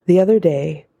The other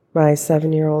day, my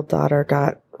 7-year-old daughter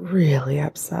got really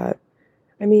upset.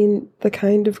 I mean, the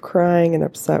kind of crying and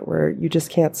upset where you just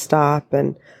can't stop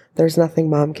and there's nothing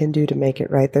mom can do to make it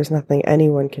right. There's nothing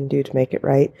anyone can do to make it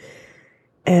right.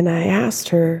 And I asked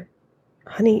her,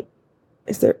 honey,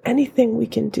 is there anything we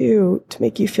can do to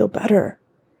make you feel better?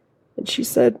 And she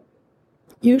said,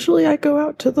 usually I go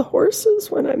out to the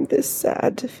horses when I'm this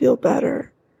sad to feel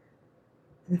better.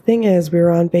 The thing is, we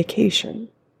were on vacation,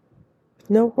 with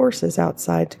no horses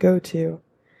outside to go to.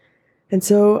 And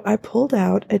so I pulled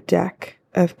out a deck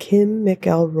of Kim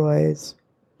McElroy's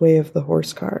Way of the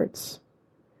Horse cards.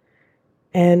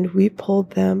 And we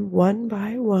pulled them one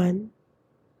by one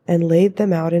and laid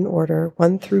them out in order,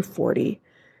 1 through 40,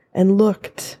 and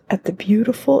looked at the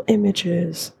beautiful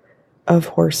images of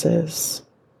horses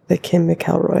that Kim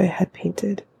McElroy had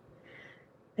painted.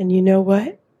 And you know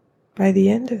what? By the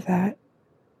end of that,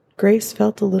 Grace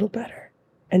felt a little better,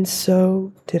 and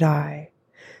so did I.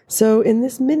 So in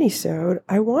this mini-sode,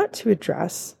 I want to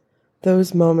address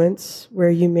those moments where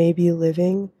you may be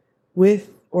living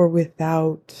with or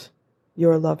without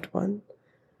your loved one,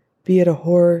 be it a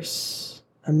horse,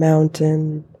 a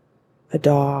mountain, a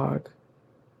dog,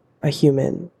 a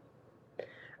human.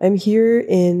 I'm here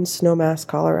in Snowmass,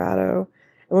 Colorado,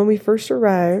 and when we first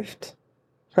arrived,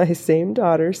 my same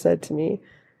daughter said to me,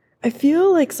 I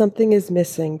feel like something is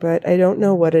missing, but I don't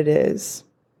know what it is.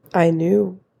 I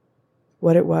knew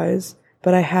what it was,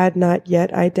 but I had not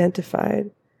yet identified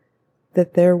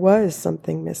that there was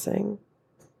something missing.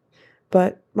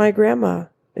 But my grandma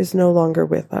is no longer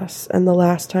with us, and the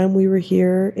last time we were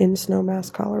here in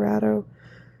Snowmass, Colorado,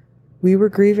 we were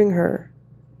grieving her.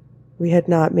 We had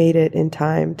not made it in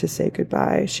time to say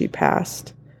goodbye. She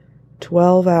passed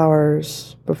 12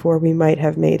 hours before we might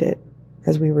have made it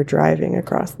as we were driving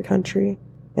across the country,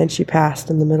 and she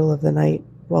passed in the middle of the night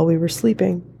while we were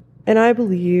sleeping. And I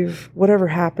believe whatever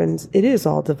happens, it is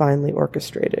all divinely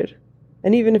orchestrated.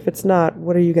 And even if it's not,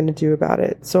 what are you going to do about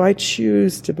it? So I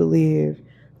choose to believe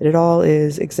that it all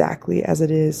is exactly as it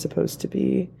is supposed to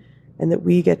be, and that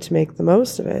we get to make the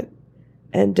most of it.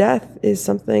 And death is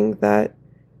something that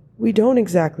we don't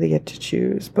exactly get to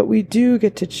choose, but we do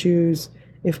get to choose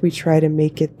if we try to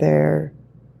make it there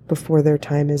before their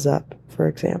time is up, for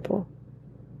example.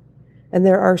 And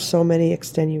there are so many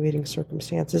extenuating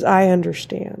circumstances, I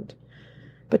understand.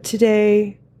 But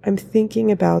today, I'm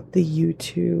thinking about the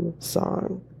U2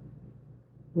 song.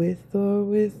 With or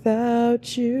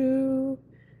without you,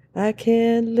 I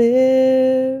can't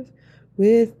live.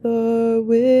 With or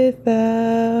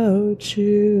without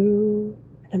you.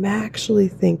 I'm actually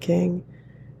thinking,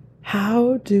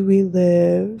 how do we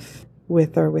live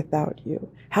with or without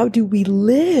you? How do we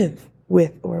live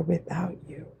with or without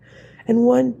you? And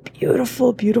one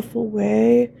beautiful, beautiful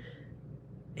way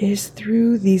is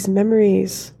through these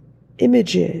memories,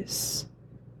 images,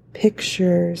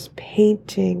 pictures,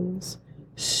 paintings,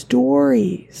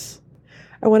 stories.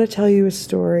 I want to tell you a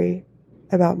story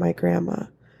about my grandma.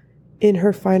 In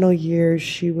her final years,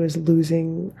 she was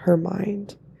losing her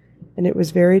mind, and it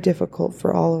was very difficult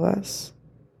for all of us.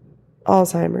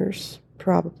 Alzheimer's,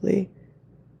 probably.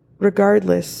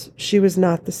 Regardless, she was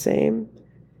not the same,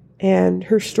 and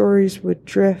her stories would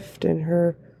drift, and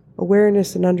her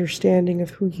awareness and understanding of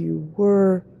who you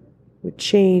were would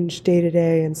change day to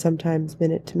day and sometimes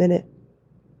minute to minute.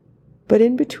 But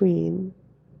in between,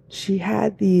 she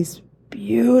had these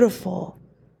beautiful,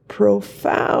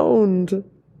 profound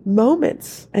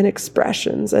moments and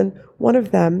expressions. And one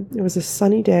of them, it was a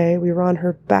sunny day. We were on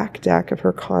her back deck of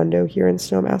her condo here in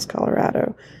Snowmass,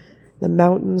 Colorado. The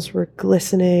mountains were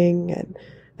glistening and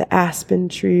the aspen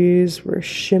trees were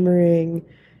shimmering.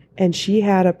 And she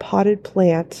had a potted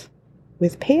plant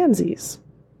with pansies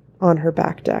on her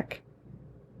back deck.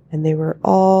 And they were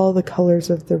all the colors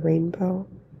of the rainbow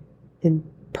in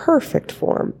perfect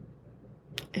form.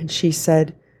 And she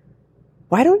said,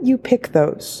 why don't you pick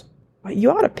those?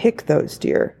 You ought to pick those,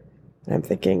 dear. And I'm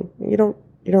thinking, you don't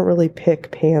really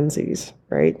pick pansies,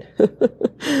 right?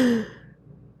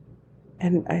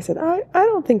 And I said, I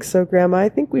don't think so, Grandma. I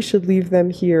think we should leave them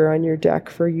here on your deck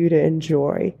for you to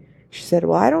enjoy. She said,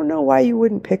 well, I don't know why you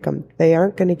wouldn't pick them. They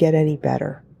aren't going to get any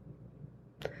better.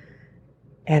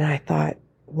 And I thought,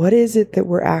 what is it that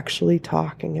we're actually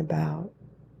talking about?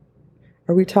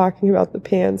 Are we talking about the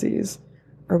pansies?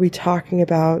 Are we talking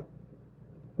about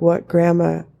what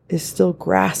Grandma is still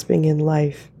grasping in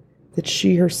life, that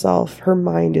she herself, her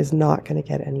mind is not going to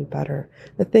get any better?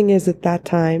 The thing is, at that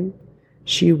time,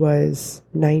 she was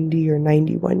 90 or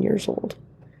 91 years old.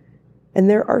 And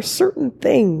there are certain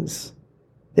things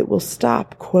that will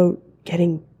stop, quote,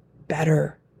 getting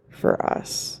better for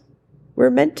us.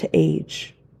 We're meant to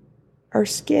age. Our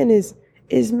skin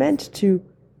is meant to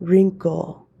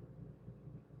wrinkle.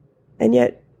 And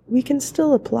yet we can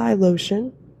still apply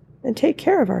lotion and take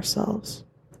care of ourselves.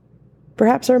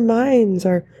 Perhaps our minds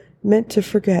are meant to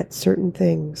forget certain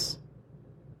things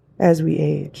as we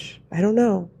age. I don't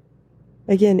know.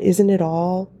 Again, isn't it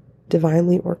all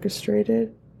divinely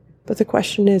orchestrated? But the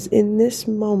question is, in this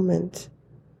moment,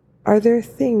 are there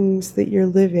things that you're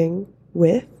living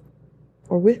with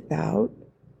or without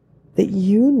that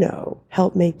you know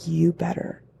help make you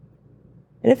better?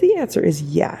 And if the answer is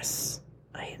yes,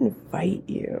 I invite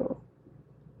you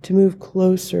to move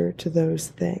closer to those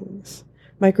things.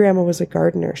 My grandma was a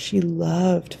gardener. She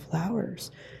loved flowers.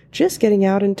 Just getting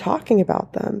out and talking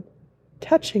about them,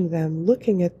 touching them,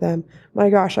 looking at them. My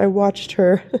gosh, I watched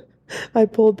her. I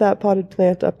pulled that potted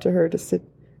plant up to her to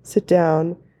sit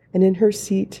down, and in her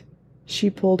seat, she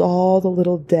pulled all the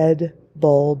little dead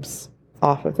bulbs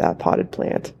off of that potted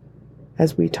plant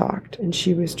as we talked. And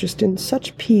she was just in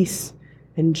such peace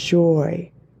and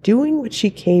joy, doing what she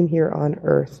came here on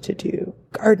earth to do,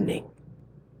 gardening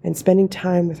and spending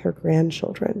time with her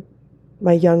grandchildren.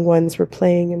 My young ones were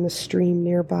playing in the stream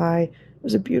nearby. It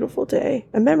was a beautiful day,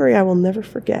 a memory I will never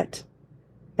forget.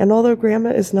 And although Grandma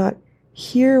is not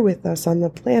here with us on the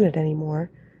planet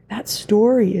anymore, that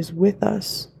story is with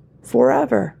us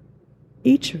forever,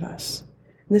 each of us.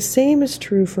 And the same is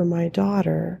true for my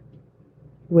daughter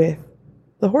with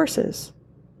the horses.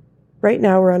 Right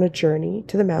now we're on a journey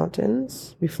to the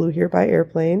mountains. We flew here by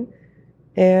airplane,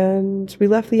 and we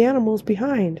left the animals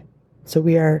behind. So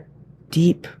we are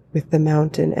deep with the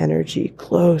mountain energy,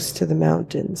 close to the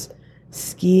mountains,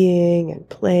 skiing and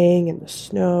playing in the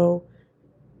snow.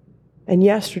 And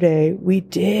yesterday we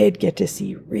did get to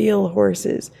see real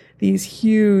horses, these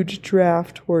huge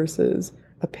draft horses,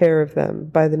 a pair of them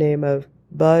by the name of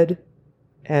Bud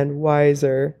and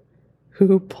Wiser,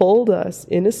 who pulled us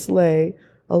in a sleigh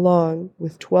along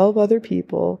with 12 other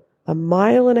people 1.5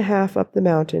 miles up the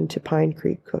mountain to Pine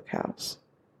Creek Cookhouse.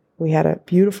 We had a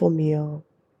beautiful meal.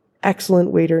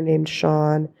 Excellent waiter named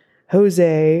Sean.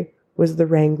 Jose was the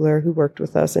wrangler who worked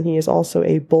with us, and he is also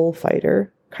a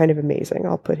bullfighter. Kind of amazing.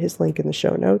 I'll put his link in the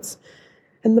show notes.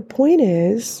 And the point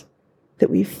is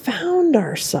that we found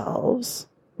ourselves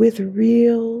with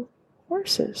real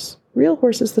horses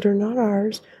that are not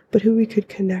ours, but who we could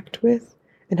connect with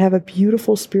and have a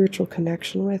beautiful spiritual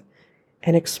connection with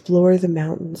and explore the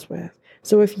mountains with.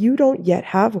 So if you don't yet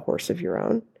have a horse of your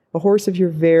own, a horse of your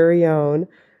very own,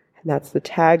 and that's the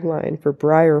tagline for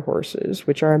Breyer horses,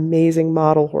 which are amazing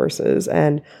model horses,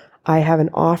 and I have an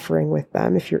offering with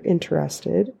them if you're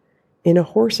interested in a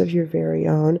horse of your very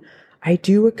own. I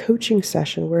do a coaching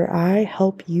session where I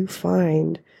help you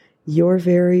find your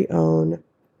very own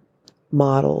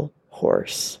model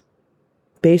horse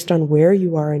based on where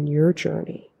you are in your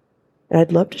journey. And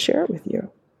I'd love to share it with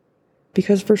you.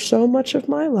 Because for so much of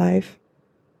my life,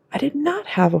 I did not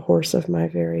have a horse of my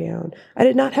very own. I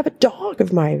did not have a dog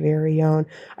of my very own.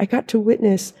 I got to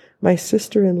witness my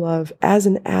sister-in-law as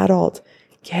an adult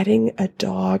getting a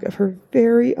dog of her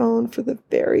very own for the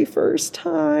very first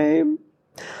time.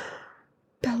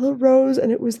 Bella Rose,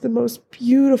 and it was the most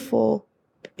beautiful,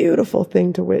 beautiful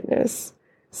thing to witness.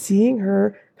 Seeing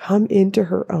her come into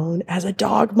her own as a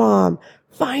dog mom.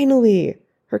 Finally,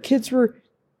 her kids were,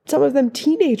 some of them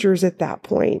teenagers at that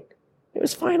point. It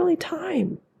was finally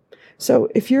time. So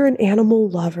if you're an animal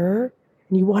lover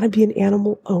and you want to be an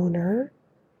animal owner,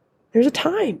 there's a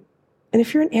time. And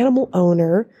if you're an animal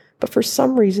owner, but for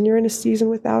some reason you're in a season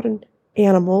without an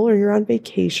animal, or you're on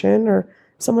vacation, or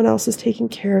someone else is taking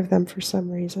care of them for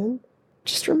some reason,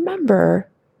 just remember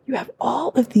you have all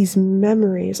of these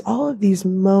memories, all of these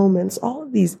moments, all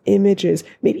of these images,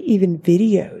 maybe even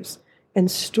videos and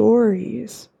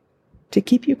stories to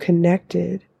keep you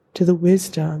connected to the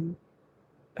wisdom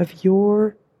of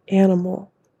your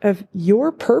animal, of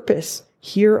your purpose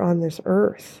here on this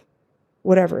earth,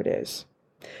 whatever it is.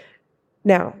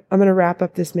 Now, I'm going to wrap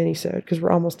up this mini-sode because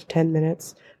we're almost at 10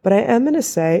 minutes, but I am going to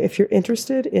say, if you're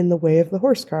interested in the Way of the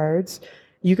Horse cards,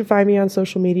 you can find me on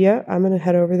social media. I'm going to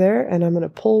head over there and I'm going to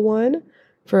pull one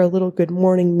for a little good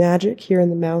morning magic here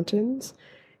in the mountains.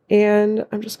 And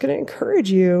I'm just going to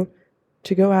encourage you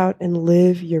to go out and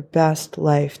live your best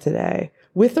life today,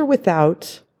 with or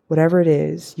without whatever it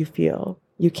is you feel.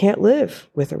 You can't live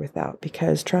with or without,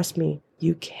 because trust me,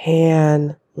 you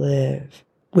can live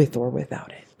with or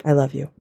without it. I love you.